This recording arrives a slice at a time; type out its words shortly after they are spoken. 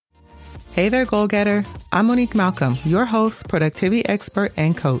Hey there, goal getter. I'm Monique Malcolm, your host, productivity expert,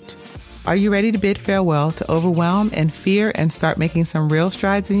 and coach. Are you ready to bid farewell to overwhelm and fear and start making some real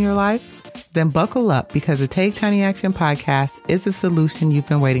strides in your life? Then buckle up, because the Take Tiny Action podcast is the solution you've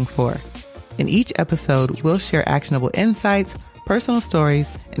been waiting for. In each episode, we'll share actionable insights, personal stories,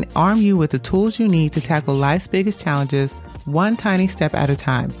 and arm you with the tools you need to tackle life's biggest challenges one tiny step at a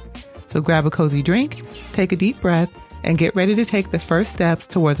time. So grab a cozy drink, take a deep breath, and get ready to take the first steps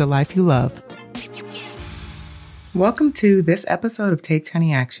towards a life you love. Welcome to this episode of Take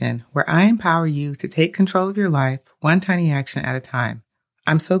Tiny Action, where I empower you to take control of your life one tiny action at a time.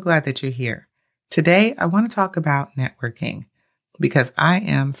 I'm so glad that you're here. Today, I want to talk about networking because I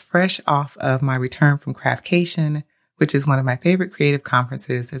am fresh off of my return from Craftcation, which is one of my favorite creative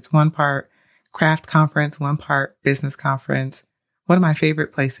conferences. It's one part craft conference, one part business conference. One of my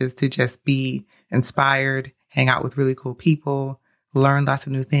favorite places to just be inspired, hang out with really cool people, learn lots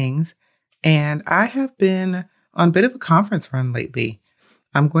of new things. And I have been on a bit of a conference run lately.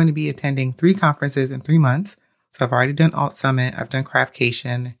 I'm going to be attending 3 conferences in 3 months. So I've already done Alt Summit. I've done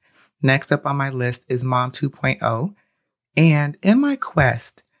Craftcation. Next up on my list is Mom 2.0. And in my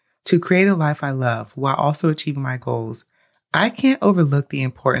quest to create a life I love while also achieving my goals, I can't overlook the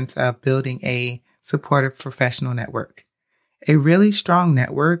importance of building a supportive professional network. A really strong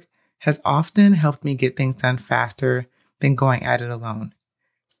network has often helped me get things done faster than going at it alone.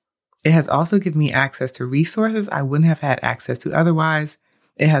 It has also given me access to resources I wouldn't have had access to otherwise.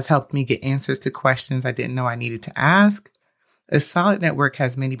 It has helped me get answers to questions I didn't know I needed to ask. A solid network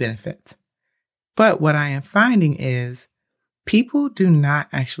has many benefits. But what I am finding is people do not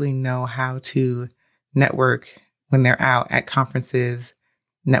actually know how to network when they're out at conferences,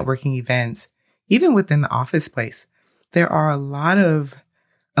 networking events, even within the office place. There are a lot of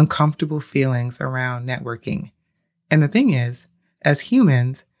uncomfortable feelings around networking. And the thing is, as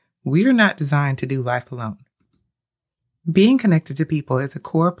humans, we are not designed to do life alone. Being connected to people is a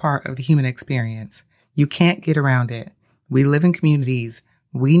core part of the human experience. You can't get around it. We live in communities.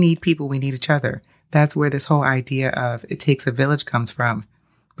 We need people. We need each other. That's where this whole idea of it takes a village comes from.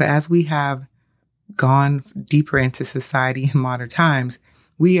 But as we have gone deeper into society in modern times,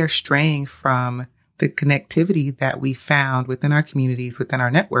 we are straying from the connectivity that we found within our communities, within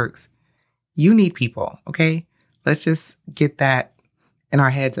our networks. You need people, okay? Let's just get that in our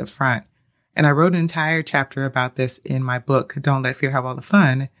heads up front. And I wrote an entire chapter about this in my book, Don't Let Fear Have All the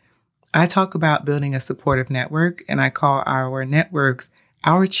Fun. I talk about building a supportive network, and I call our networks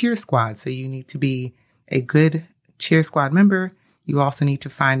our cheer squad. So you need to be a good cheer squad member. You also need to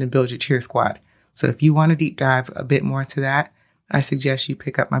find and build your cheer squad. So if you want to deep dive a bit more into that, I suggest you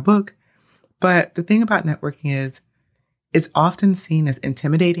pick up my book. But the thing about networking is it's often seen as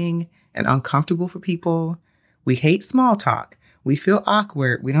intimidating and uncomfortable for people. We hate small talk. We feel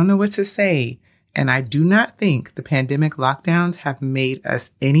awkward. We don't know what to say. And I do not think the pandemic lockdowns have made us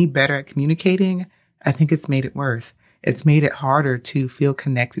any better at communicating. I think it's made it worse. It's made it harder to feel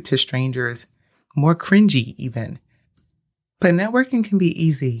connected to strangers, more cringy even. But networking can be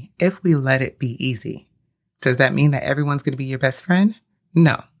easy if we let it be easy. Does that mean that everyone's going to be your best friend?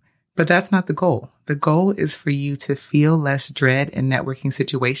 No. But that's not the goal. The goal is for you to feel less dread in networking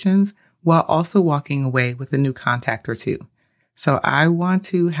situations while also walking away with a new contact or two. So I want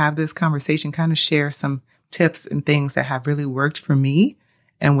to have this conversation, kind of share some tips and things that have really worked for me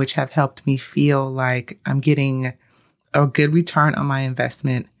and which have helped me feel like I'm getting a good return on my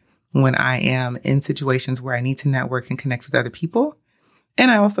investment when I am in situations where I need to network and connect with other people.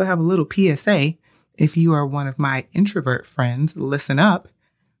 And I also have a little PSA. If you are one of my introvert friends, listen up.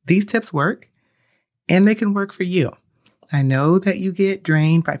 These tips work, and they can work for you. I know that you get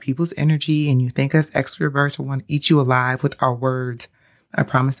drained by people's energy and you think us extroverts will want to eat you alive with our words. I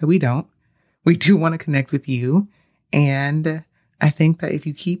promise that we don't. We do want to connect with you. And I think that if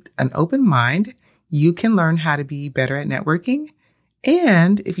you keep an open mind, you can learn how to be better at networking.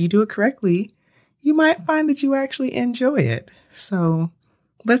 And if you do it correctly, you might find that you actually enjoy it. So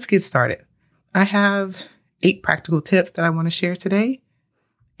let's get started. I have 8 practical tips that I want to share today,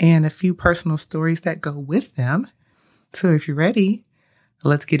 and a few personal stories that go with them. So if you're ready,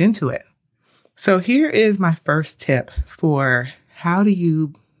 let's get into it. So here is my first tip for how do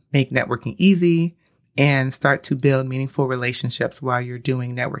you make networking easy and start to build meaningful relationships while you're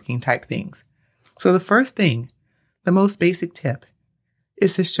doing networking type things. So the first thing, the most basic tip,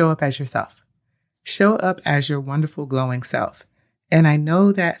 is to show up as yourself. Show up as your wonderful, glowing self. And I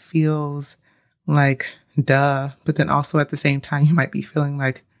know that feels like duh, but then also at the same time, you might be feeling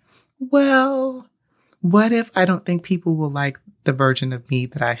like, well, what if I don't think people will like the version of me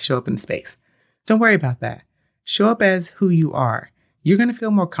that I show up in space? Don't worry about that. Show up as who you are. you're going to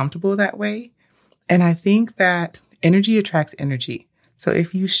feel more comfortable that way. And I think that energy attracts energy. So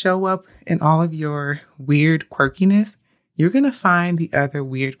if you show up in all of your weird quirkiness, you're going to find the other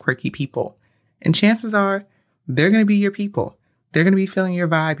weird, quirky people. And chances are they're going to be your people. They're going to be feeling your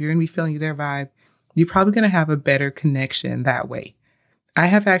vibe. You're going to be feeling their vibe. You're probably going to have a better connection that way. I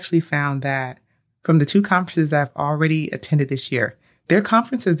have actually found that from the 2 conferences I've already attended this year, they're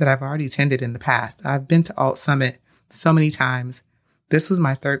conferences that I've already attended in the past. I've been to Alt Summit so many times. This was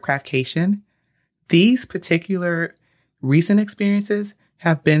my 3rd Craftcation. These particular recent experiences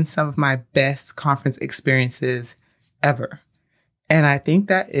have been some of my best conference experiences ever. And I think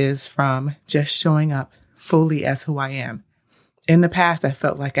that is from just showing up fully as who I am. In the past, I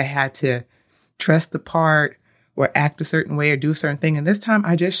felt like I had to dress the part or act a certain way or do a certain thing. And this time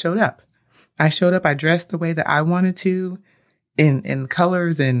I just showed up. I dressed the way that I wanted to in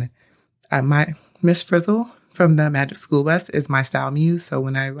colors. And my Miss Frizzle from the Magic School Bus is my style muse. So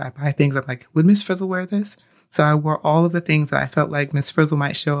when I buy things, I'm like, would Miss Frizzle wear this? So I wore all of the things that I felt like Miss Frizzle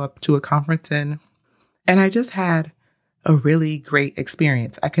might show up to a conference in. And I just had a really great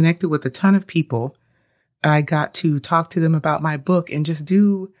experience. I connected with a ton of people. I got to talk to them about my book and just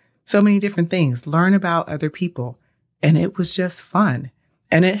do so many different things, learn about other people. And it was just fun.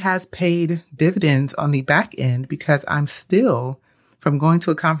 And it has paid dividends on the back end because I'm still, from going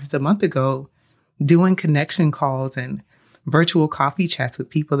to a conference a month ago, doing connection calls and virtual coffee chats with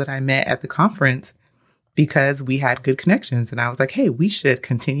people that I met at the conference because we had good connections. And I was like, hey, we should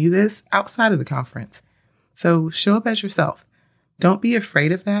continue this outside of the conference. So show up as yourself. Don't be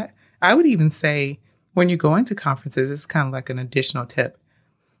afraid of that. I would even say when you're going to conferences, it's kind of like an additional tip.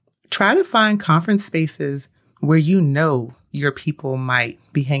 Try to find conference spaces where you know your people might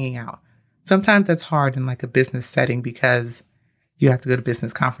be hanging out. Sometimes that's hard in like a business setting because you have to go to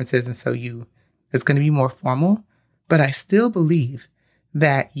business conferences. And so it's going to be more formal. But I still believe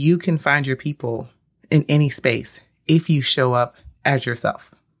that you can find your people in any space if you show up as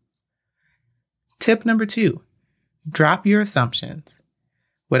yourself. Tip number 2, drop your assumptions.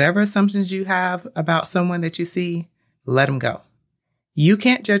 Whatever assumptions you have about someone that you see, let them go. You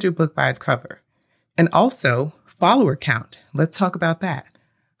can't judge a book by its cover. And also, follower count. Let's talk about that.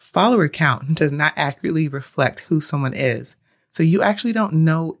 Follower count does not accurately reflect who someone is. So you actually don't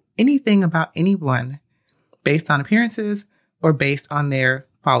know anything about anyone based on appearances or based on their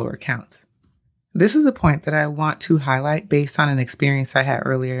follower count. This is a point that I want to highlight based on an experience I had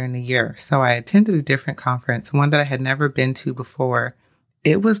earlier in the year. So I attended a different conference, one that I had never been to before.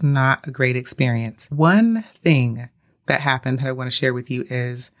 It was not a great experience. One thing that happened that I want to share with you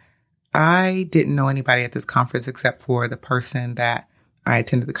is I didn't know anybody at this conference except for the person that I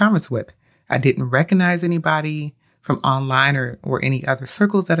attended the conference with. I didn't recognize anybody from online or any other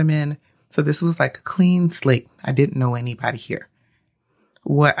circles that I'm in. So this was like a clean slate. I didn't know anybody here.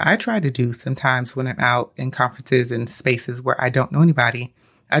 What I try to do sometimes when I'm out in conferences and spaces where I don't know anybody,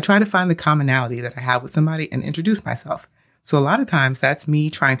 I try to find the commonality that I have with somebody and introduce myself. So a lot of times that's me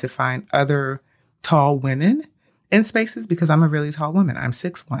trying to find other tall women in spaces because I'm a really tall woman. I'm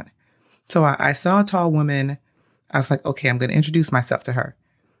 6'1". So I saw a tall woman. I was like, okay, I'm going to introduce myself to her.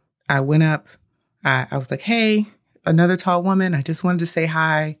 I went up. I was like, hey, another tall woman. I just wanted to say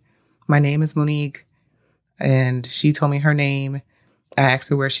hi. My name is Monique. And she told me her name. I asked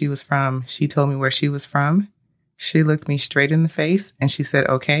her where she was from. She told me where she was from. She looked me straight in the face and she said,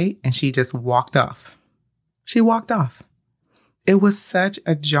 okay. And she just walked off. She walked off. It was such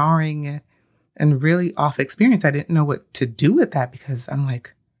a jarring and really off experience. I didn't know what to do with that because I'm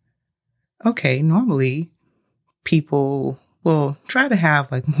like, okay, normally people will try to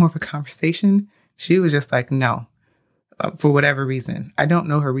have like more of a conversation. She was just like, no, for whatever reason. I don't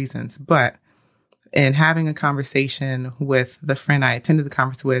know her reasons, but in having a conversation with the friend I attended the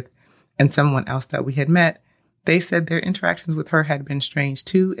conference with and someone else that we had met, they said their interactions with her had been strange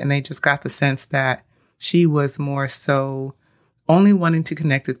too. And they just got the sense that she was more so only wanting to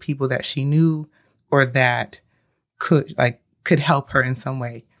connect with people that she knew or that could help her in some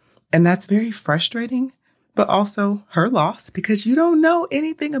way. And that's very frustrating, but also her loss because you don't know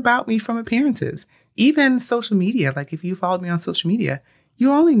anything about me from appearances. Even social media, like if you followed me on social media,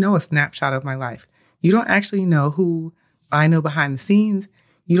 you only know a snapshot of my life. You don't actually know who I know behind the scenes.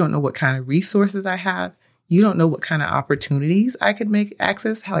 You don't know what kind of resources I have. You don't know what kind of opportunities I could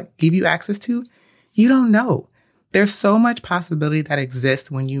give you access to. You don't know. There's so much possibility that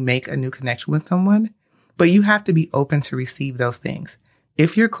exists when you make a new connection with someone, but you have to be open to receive those things.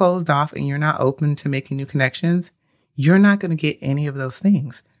 If you're closed off and you're not open to making new connections, you're not going to get any of those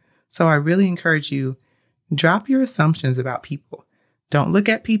things. So I really encourage you, drop your assumptions about people. Don't look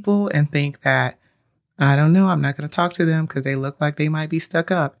at people and think that, I don't know. I'm not going to talk to them because they look like they might be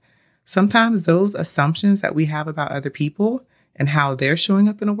stuck up. Sometimes those assumptions that we have about other people and how they're showing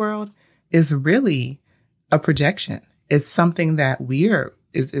up in the world is really a projection. It's something that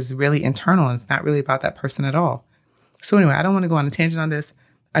is really internal, and it's not really about that person at all. So anyway, I don't want to go on a tangent on this.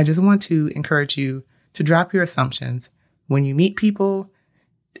 I just want to encourage you to drop your assumptions. When you meet people,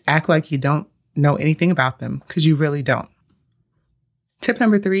 act like you don't know anything about them because you really don't. Tip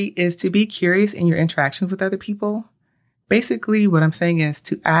number 3 is to be curious in your interactions with other people. Basically, what I'm saying is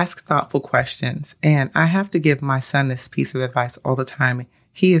to ask thoughtful questions. And I have to give my son this piece of advice all the time.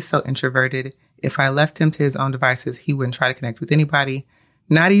 He is so introverted. If I left him to his own devices, he wouldn't try to connect with anybody,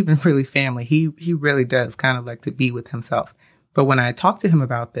 not even really family. He really does kind of like to be with himself. But when I talk to him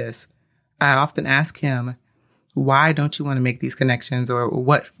about this, I often ask him, why don't you want to make these connections, or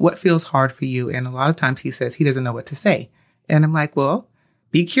what feels hard for you? And a lot of times he says he doesn't know what to say. And I'm like, well,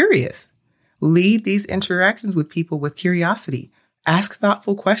 be curious. Lead these interactions with people with curiosity. Ask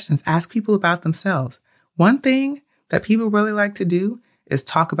thoughtful questions. Ask people about themselves. One thing that people really like to do is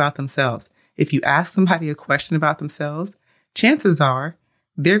talk about themselves. If you ask somebody a question about themselves, chances are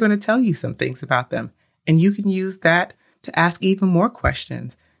they're going to tell you some things about them. And you can use that to ask even more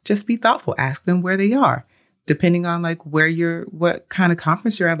questions. Just be thoughtful. Ask them where they are. Depending on like what kind of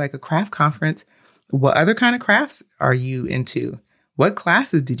conference you're at, like a craft conference, what other kind of crafts are you into? What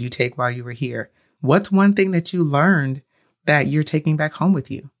classes did you take while you were here? What's one thing that you learned that you're taking back home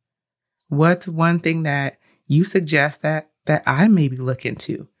with you? What's one thing that you suggest that I maybe look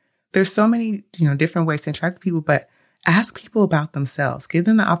into? There's so many, different ways to interact with people, but ask people about themselves. Give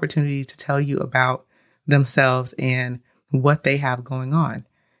them the opportunity to tell you about themselves and what they have going on.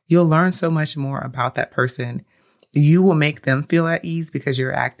 You'll learn so much more about that person. You will make them feel at ease because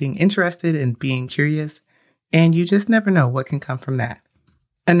you're acting interested and being curious. And you just never know what can come from that.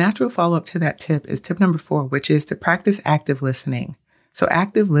 A natural follow-up to that tip is tip number 4, which is to practice active listening. So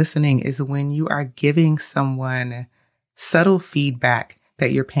active listening is when you are giving someone subtle feedback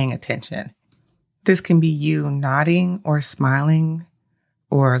that you're paying attention. This can be you nodding or smiling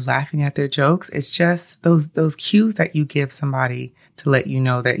or laughing at their jokes. It's just those cues that you give somebody to let you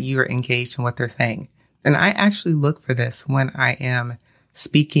know that you are engaged in what they're saying. And I actually look for this when I am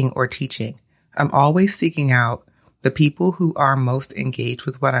speaking or teaching. I'm always seeking out the people who are most engaged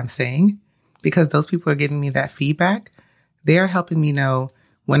with what I'm saying, because those people are giving me that feedback. They're helping me know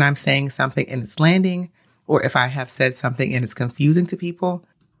when I'm saying something and it's landing, or if I have said something and it's confusing to people.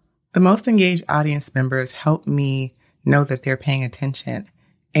 The most engaged audience members help me know that they're paying attention,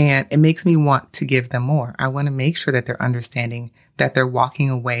 and it makes me want to give them more. I want to make sure that they're understanding, that they're walking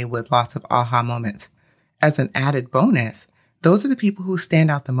away with lots of aha moments. As an added bonus, those are the people who stand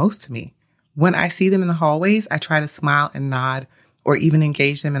out the most to me. When I see them in the hallways, I try to smile and nod or even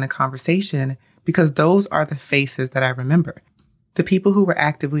engage them in a conversation, because those are the faces that I remember. The people who were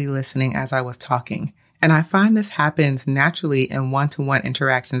actively listening as I was talking. And I find this happens naturally in one-to-one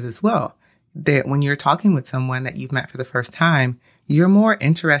interactions as well. That when you're talking with someone that you've met for the first time, you're more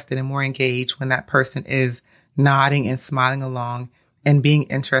interested and more engaged when that person is nodding and smiling along and being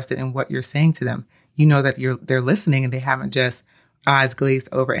interested in what you're saying to them. You know that they're listening and they haven't just eyes glazed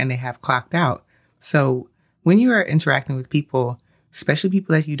over and they have clocked out. So when you are interacting with people, especially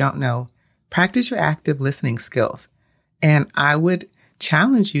people that you don't know, practice your active listening skills. And I would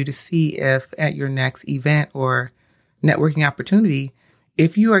challenge you to see if at your next event or networking opportunity,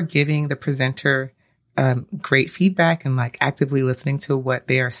 if you are giving the presenter great feedback and like actively listening to what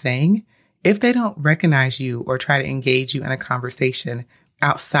they are saying, if they don't recognize you or try to engage you in a conversation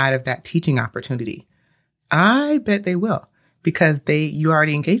outside of that teaching opportunity, I bet they will, because you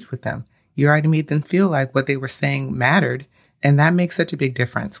already engaged with them. You already made them feel like what they were saying mattered. And that makes such a big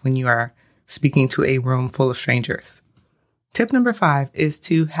difference when you are speaking to a room full of strangers. Tip number 5 is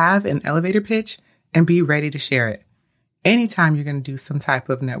to have an elevator pitch and be ready to share it. Anytime you're going to do some type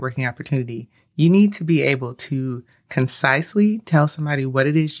of networking opportunity, you need to be able to concisely tell somebody what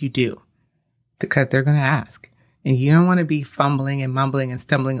it is you do, because they're going to ask. And you don't want to be fumbling and mumbling and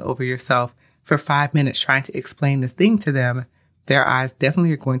stumbling over yourself for 5 minutes trying to explain this thing to them. Their eyes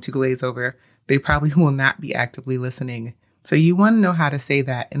definitely are going to glaze over. They probably will not be actively listening. So you want to know how to say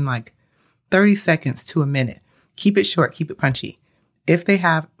that in like 30 seconds to a minute. Keep it short, keep it punchy. If they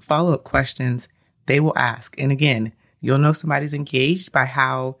have follow-up questions, they will ask. And again, you'll know somebody's engaged by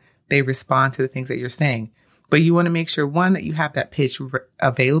how they respond to the things that you're saying. But you want to make sure, one, that you have that pitch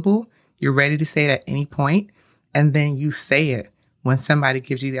available. You're ready to say it at any point, and then you say it when somebody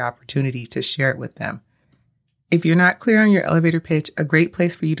gives you the opportunity to share it with them. If you're not clear on your elevator pitch, a great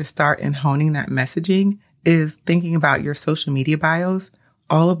place for you to start in honing that messaging is thinking about your social media bios.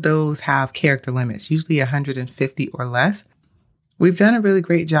 all of those have character limits, usually 150 or less. We've done a really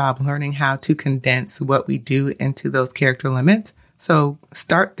great job learning how to condense what we do into those character limits. So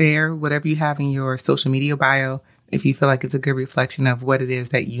start there, whatever you have in your social media bio. If you feel like it's a good reflection of what it is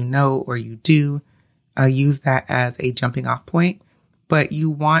that you know or you do, use that as a jumping off point. But you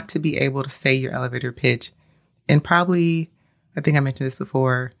want to be able to say your elevator pitch in probably, I think I mentioned this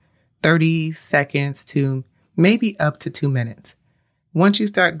before, 30 seconds to maybe up to 2 minutes. Once you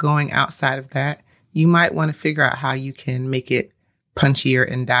start going outside of that, you might want to figure out how you can make it punchier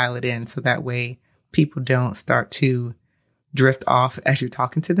and dial it in so that way people don't start to drift off as you're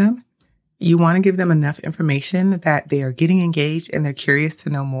talking to them. You want to give them enough information that they are getting engaged and they're curious to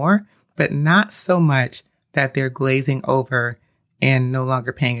know more, but not so much that they're glazing over and no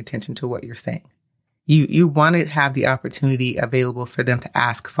longer paying attention to what you're saying. You want to have the opportunity available for them to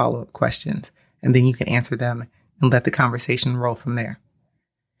ask follow-up questions, and then you can answer them and let the conversation roll from there.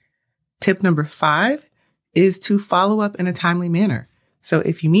 Tip number 5 is to follow up in a timely manner. So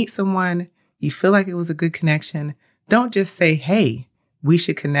if you meet someone, you feel like it was a good connection, don't just say, hey, we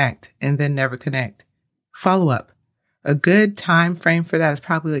should connect, and then never connect. Follow up. A good time frame for that is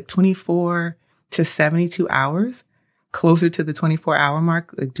probably like 24 to 72 hours, closer to the 24-hour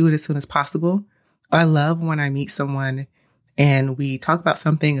mark. Like, do it as soon as possible. I love when I meet someone and we talk about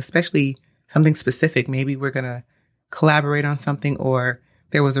something, especially something specific. Maybe we're going to collaborate on something, or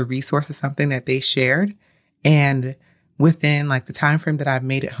there was a resource or something that they shared. And within like the time frame that I've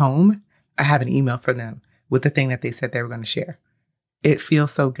made it home, I have an email for them with the thing that they said they were going to share. It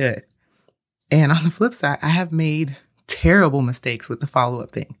feels so good. And on the flip side, I have made terrible mistakes with the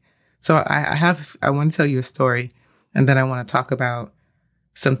follow-up thing. So I want to tell you a story, and then I want to talk about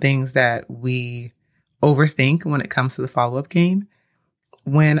some things that we overthink when it comes to the follow-up game.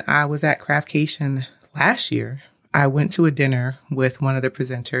 When I was at Craftcation last year, I went to a dinner with one of the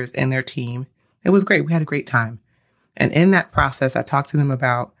presenters and their team. It was great. We had a great time. And in that process, I talked to them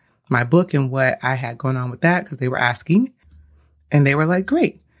about my book and what I had going on with that, because they were asking. And they were like,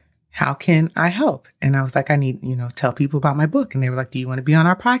 great, how can I help? And I was like, I need, tell people about my book. And they were like, do you want to be on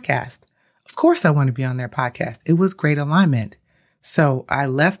our podcast? Of course I want to be on their podcast. It was great alignment. So I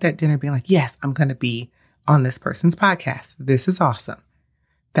left that dinner being like, yes, I'm going to be on this person's podcast. This is awesome.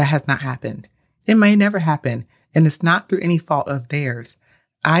 That has not happened. It may never happen. And it's not through any fault of theirs.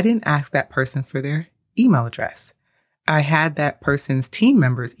 I didn't ask that person for their email address. I had that person's team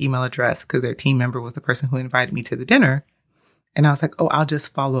member's email address because their team member was the person who invited me to the dinner. And I was like, oh, I'll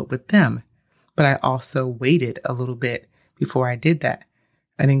just follow up with them. But I also waited a little bit before I did that.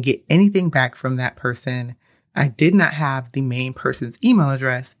 I didn't get anything back from that person. I did not have the main person's email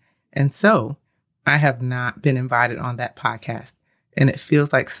address. And so I have not been invited on that podcast. And it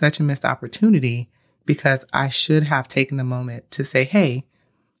feels like such a missed opportunity because I should have taken the moment to say, hey,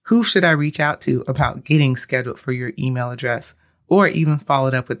 who should I reach out to about getting scheduled for your email address, or even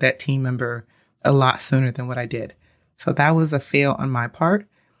followed up with that team member a lot sooner than what I did. So that was a fail on my part.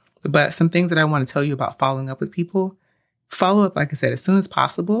 But some things that I want to tell you about following up with people: follow up, like I said, as soon as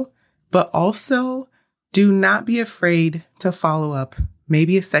possible, but also do not be afraid to follow up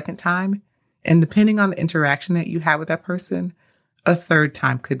maybe a second time. And depending on the interaction that you have with that person, a third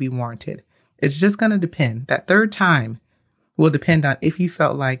time could be warranted. It's just going to depend. That third time will depend on if you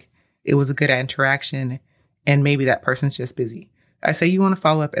felt like it was a good interaction and maybe that person's just busy. I say you want to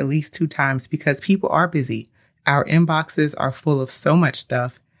follow up at least 2 times because people are busy. Our inboxes are full of so much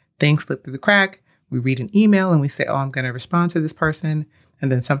stuff. Things slip through the crack. We read an email and we say, oh, I'm going to respond to this person.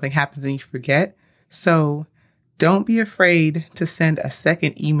 And then something happens and you forget. So don't be afraid to send a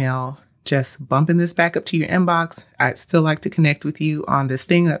second email, just bumping this back up to your inbox. I'd still like to connect with you on this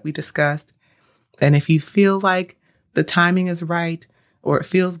thing that we discussed. And if you feel like the timing is right or it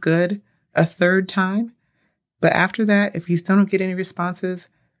feels good, a third time. But after that, if you still don't get any responses,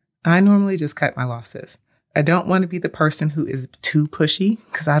 I normally just cut my losses. I don't want to be the person who is too pushy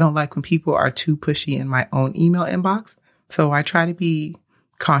because I don't like when people are too pushy in my own email inbox. So I try to be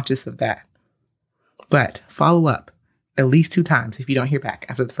conscious of that. But follow up at least 2 times if you don't hear back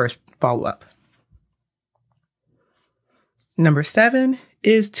after the first follow up. Number 7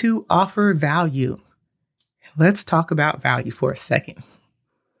 is to offer value. Let's talk about value for a second.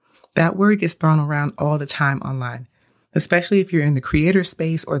 That word gets thrown around all the time online, especially if you're in the creator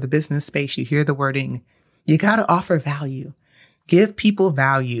space or the business space. You hear the wording, you got to offer value. Give people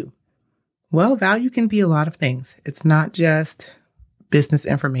value. Well, value can be a lot of things. It's not just business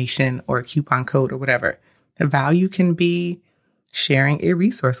information or a coupon code or whatever. The value can be sharing a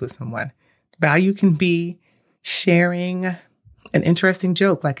resource with someone. Value can be sharing an interesting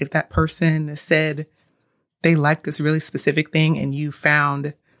joke. Like if that person said they like this really specific thing and you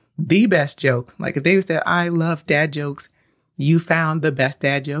found the best joke. Like if they said, I love dad jokes, you found the best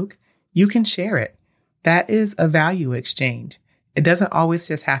dad joke, you can share it. That is a value exchange. It doesn't always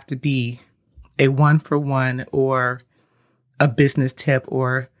just have to be a 1-for-1 or a business tip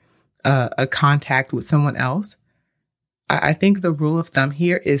or a contact with someone else. I think the rule of thumb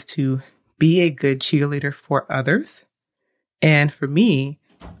here is to be a good cheerleader for others. And for me,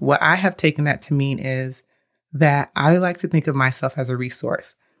 what I have taken that to mean is that I like to think of myself as a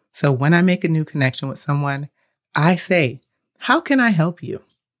resource. So when I make a new connection with someone, I say, how can I help you?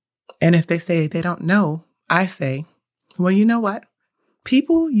 And if they say they don't know, I say, well, you know what?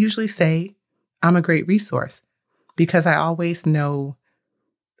 People usually say I'm a great resource because I always know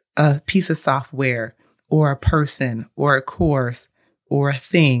a piece of software or a person or a course or a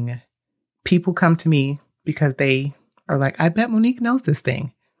thing. People come to me because they are like, I bet Monique knows this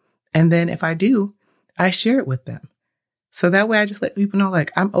thing. And then if I do, I share it with them. So that way I just let people know,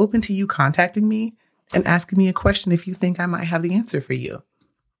 like, I'm open to you contacting me and asking me a question if you think I might have the answer for you.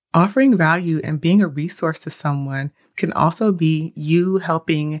 Offering value and being a resource to someone can also be you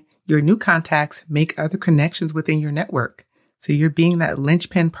helping your new contacts make other connections within your network. So you're being that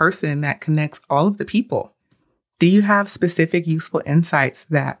linchpin person that connects all of the people. Do you have specific useful insights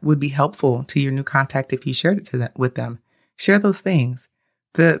that would be helpful to your new contact if you shared it with them? Share those things.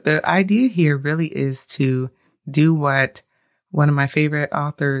 The idea here really is to do what one of my favorite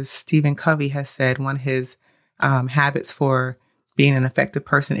authors, Stephen Covey, has said. One of his habits for being an effective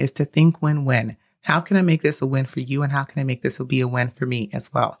person is to think win-win. How can I make this a win for you? And how can I make this be a win for me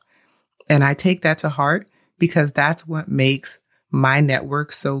as well? And I take that to heart because that's what makes my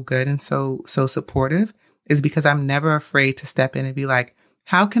network so good and so supportive, is because I'm never afraid to step in and be like,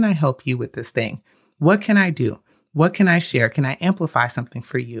 how can I help you with this thing? What can I do? What can I share? Can I amplify something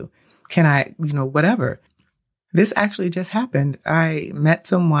for you? Can I, whatever. This actually just happened. I met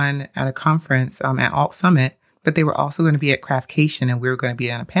someone at a conference at Alt Summit, but they were also going to be at Craftcation and we were going to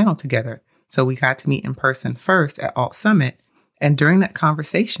be on a panel together. So we got to meet in person first at Alt Summit. And during that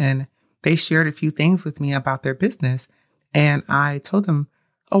conversation, they shared a few things with me about their business. And I told them,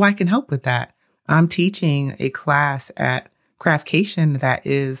 oh, I can help with that. I'm teaching a class at Craftcation that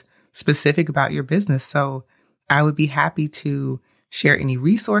is specific about your business. So I would be happy to share any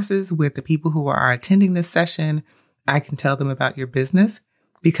resources with the people who are attending this session. I can tell them about your business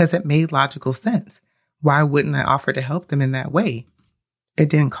because it made logical sense. Why wouldn't I offer to help them in that way? It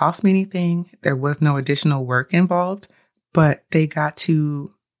didn't cost me anything. There was no additional work involved, but they got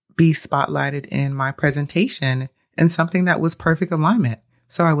to be spotlighted in my presentation and something that was perfect alignment.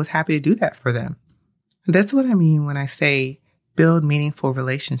 So I was happy to do that for them. That's what I mean when I say build meaningful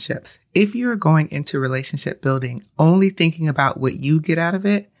relationships. If you're going into relationship building only thinking about what you get out of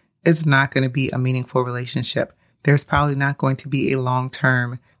it, it's not going to be a meaningful relationship. There's probably not going to be a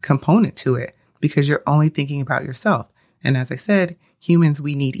long-term component to it because you're only thinking about yourself. And as I said, humans,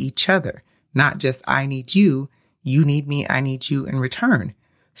 we need each other, not just I need you, you need me, I need you in return.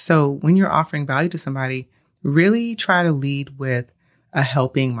 So when you're offering value to somebody, really try to lead with a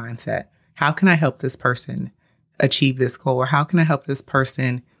helping mindset. How can I help this person achieve this goal? Or how can I help this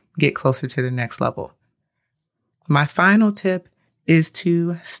person get closer to the next level? My final tip is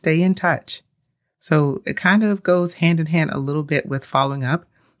to stay in touch. So it kind of goes hand in hand a little bit with following up.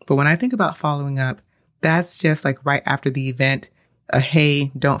 But when I think about following up, that's just like right after the event, a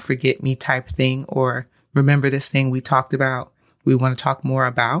hey, don't forget me type thing, or remember this thing we talked about, we want to talk more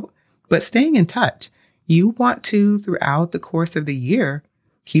about. But staying in touch, you want to, throughout the course of the year,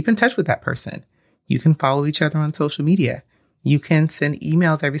 keep in touch with that person. You can follow each other on social media. You can send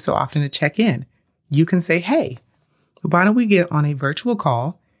emails every so often to check in. You can say, hey, why don't we get on a virtual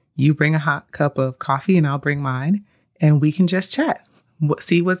call? You bring a hot cup of coffee and I'll bring mine, and we can just chat.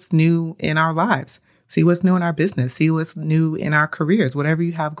 See what's new in our lives. See what's new in our business. See what's new in our careers, whatever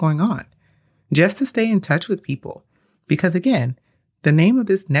you have going on. Just to stay in touch with people. Because again, the name of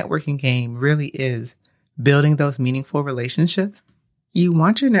this networking game really is building those meaningful relationships. You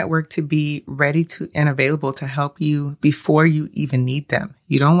want your network to be ready to and available to help you before you even need them.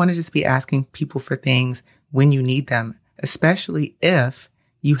 You don't want to just be asking people for things when you need them, especially if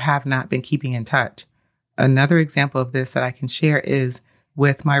you have not been keeping in touch. Another example of this that I can share is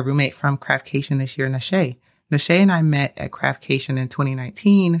with my roommate from Craftcation this year, Nashay. Nashay and I met at Craftcation in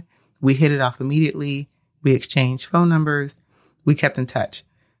 2019. We hit it off immediately. We exchanged phone numbers. We kept in touch.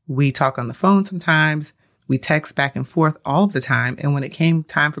 We talk on the phone sometimes. We text back and forth all the time. And when it came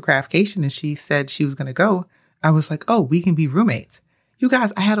time for Craftcation and she said she was going to go, I was like, oh, we can be roommates. You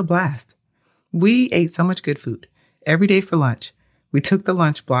guys, I had a blast. We ate so much good food every day for lunch. We took the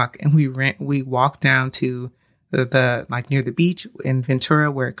lunch block and we walked down to the like near the beach in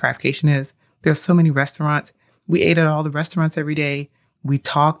Ventura where Craftcation is. There's so many restaurants. We ate at all the restaurants every day. We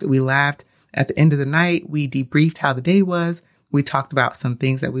talked, we laughed. At the end of the night, we debriefed how the day was. We talked about some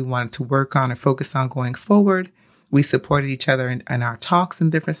things that we wanted to work on or focus on going forward. We supported each other in our talks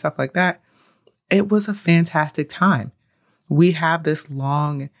and different stuff like that. It was a fantastic time. We have this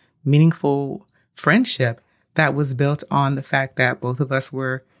long, meaningful friendship that was built on the fact that both of us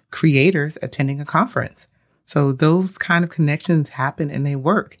were creators attending a conference. So those kind of connections happen and they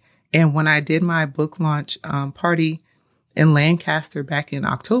work. And when I did my book launch party in Lancaster back in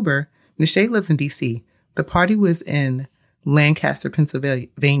October, Nishay lives in DC. The party was in Lancaster,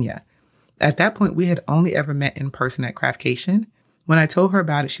 Pennsylvania. At that point, we had only ever met in person at Craftcation. When I told her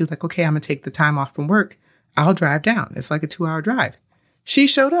about it, she was like, okay, I'm going to take the time off from work. I'll drive down. It's like a 2-hour drive. She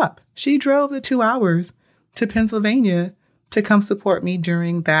showed up. She drove the 2 hours to Pennsylvania to come support me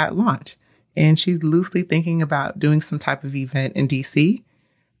during that launch. And she's loosely thinking about doing some type of event in DC.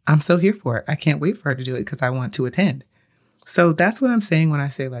 I'm so here for it. I can't wait for her to do it because I want to attend. So that's what I'm saying when I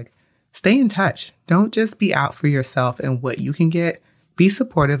say like, stay in touch. Don't just be out for yourself and what you can get. Be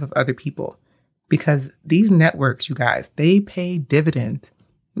supportive of other people because these networks, you guys, they pay dividends,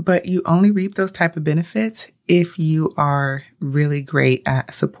 but you only reap those type of benefits if you are really great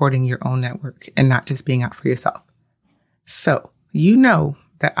at supporting your own network and not just being out for yourself. So you know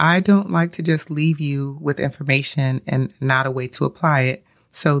that I don't like to just leave you with information and not a way to apply it.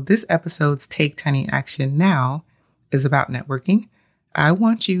 So this episode's Take Tiny Action Now is about networking. I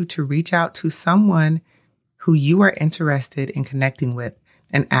want you to reach out to someone who you are interested in connecting with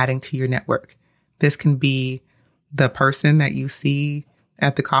and adding to your network. This can be the person that you see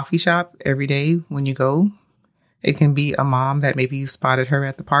at the coffee shop every day when you go. It can be a mom that maybe you spotted her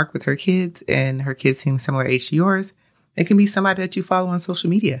at the park with her kids and her kids seem similar age to yours. It can be somebody that you follow on social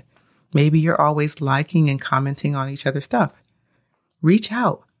media. Maybe you're always liking and commenting on each other's stuff. Reach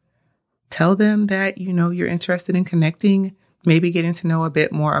out. Tell them that, you're interested in connecting, maybe getting to know a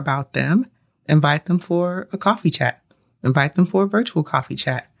bit more about them. Invite them for a coffee chat. Invite them for a virtual coffee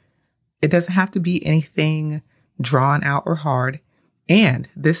chat. It doesn't have to be anything drawn out or hard. And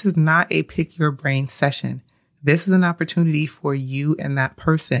this is not a pick your brain session. This is an opportunity for you and that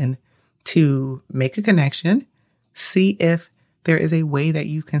person to make a connection, see if there is a way that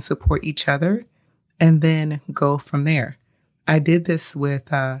you can support each other, and then go from there. I did this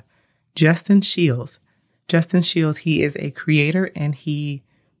with Justin Shields. Justin Shields, he is a creator and he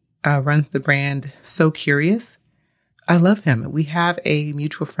runs the brand So Curious. I love him. We have a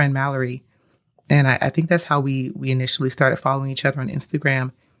mutual friend, Mallory, and I think that's how we initially started following each other on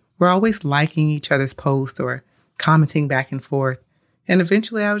Instagram. We're always liking each other's posts or commenting back and forth. And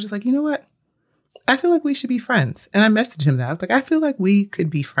eventually I was just like, you know what? I feel like we should be friends. And I messaged him that. I was like, I feel like we could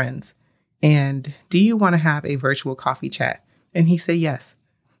be friends. And do you want to have a virtual coffee chat? And he said yes.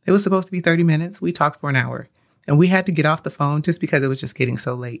 It was supposed to be 30 minutes. We talked for an hour and we had to get off the phone just because it was just getting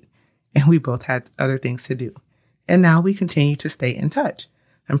so late. And we both had other things to do. And now we continue to stay in touch.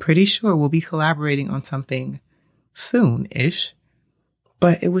 I'm pretty sure we'll be collaborating on something soon-ish.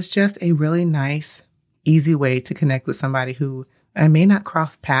 But it was just a really nice, easy way to connect with somebody who I may not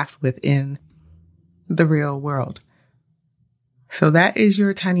cross paths with in the real world. So that is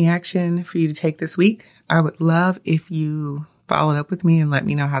your tiny action for you to take this week. I would love if you followed up with me and let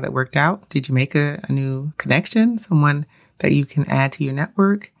me know how that worked out. Did you make a new connection, someone that you can add to your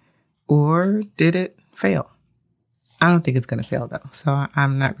network, or did it fail? I don't think it's going to fail though. So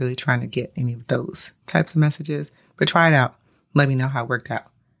I'm not really trying to get any of those types of messages, but try it out. Let me know how it worked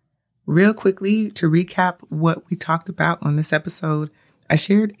out. Real quickly, to recap what we talked about on this episode, I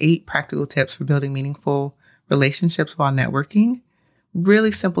shared 8 practical tips for building meaningful relationships while networking.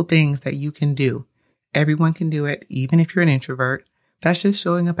 Really simple things that you can do. Everyone can do it, even if you're an introvert. That's just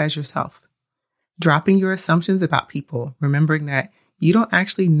showing up as yourself. Dropping your assumptions about people, remembering that you don't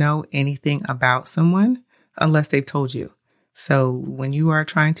actually know anything about someone unless they've told you. So when you are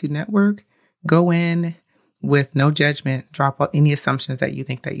trying to network, go in with no judgment, drop out any assumptions that you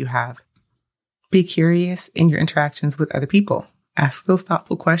think that you have. Be curious in your interactions with other people. Ask those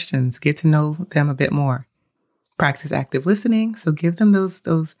thoughtful questions, get to know them a bit more. Practice active listening. So give them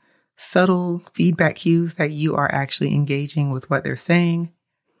those subtle feedback cues that you are actually engaging with what they're saying.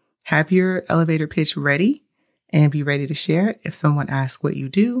 Have your elevator pitch ready and be ready to share it if someone asks what you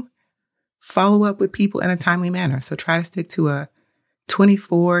do. Follow up with people in a timely manner. So try to stick to a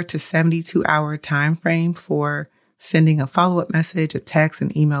 24 to 72 hour time frame for sending a follow-up message, a text,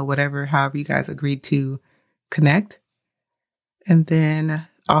 an email, whatever, however you guys agreed to connect. And then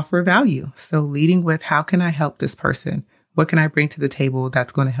offer value. So leading with, how can I help this person? What can I bring to the table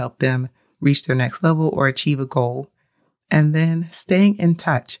that's going to help them reach their next level or achieve a goal? And then staying in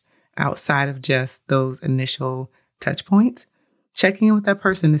touch outside of just those initial touch points, checking in with that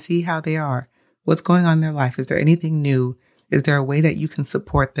person to see how they are, what's going on in their life. Is there anything new? Is there a way that you can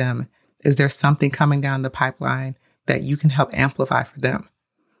support them? Is there something coming down the pipeline that you can help amplify for them?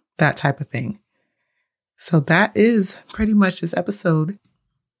 That type of thing. So that is pretty much this episode.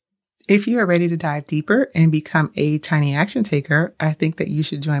 If you are ready to dive deeper and become a tiny action taker, I think that you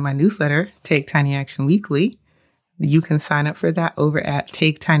should join my newsletter, Take Tiny Action Weekly. You can sign up for that over at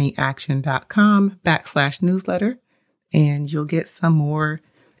taketinyAction.com/newsletter, and you'll get some more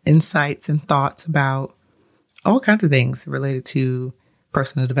insights and thoughts about all kinds of things related to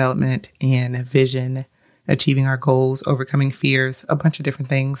personal development and vision, achieving our goals, overcoming fears, a bunch of different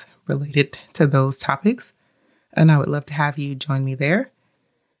things related to those topics. And I would love to have you join me there.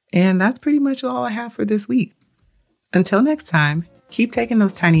 And that's pretty much all I have for this week. Until next time, keep taking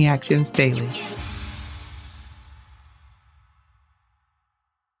those tiny actions daily.